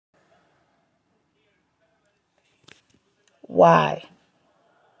Why?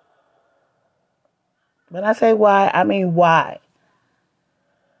 When I say why, I mean why.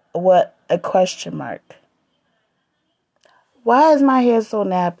 What a question mark. Why is my hair so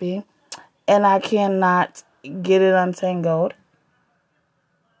nappy and I cannot get it untangled?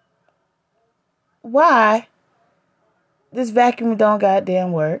 Why this vacuum don't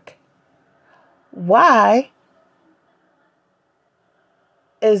goddamn work? Why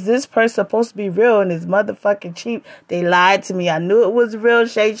is this person supposed to be real and it's motherfucking cheap? They lied to me. I knew it was real.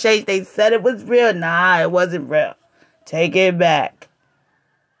 Shay. They said it was real. Nah, it wasn't real. Take it back.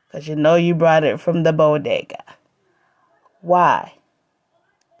 Because you know you brought it from the bodega. Why?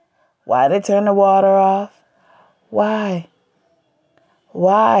 Why they turn the water off? Why?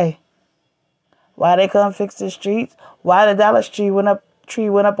 Why? Why they couldn't fix the streets? Why the Dollar Tree went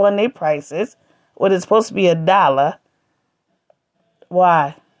up on their prices when it's supposed to be $1?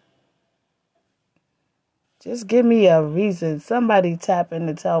 Why? Just give me a reason. Somebody tap in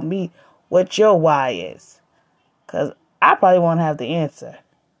to tell me what your why is. Because I probably won't have the answer.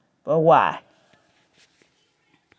 But why?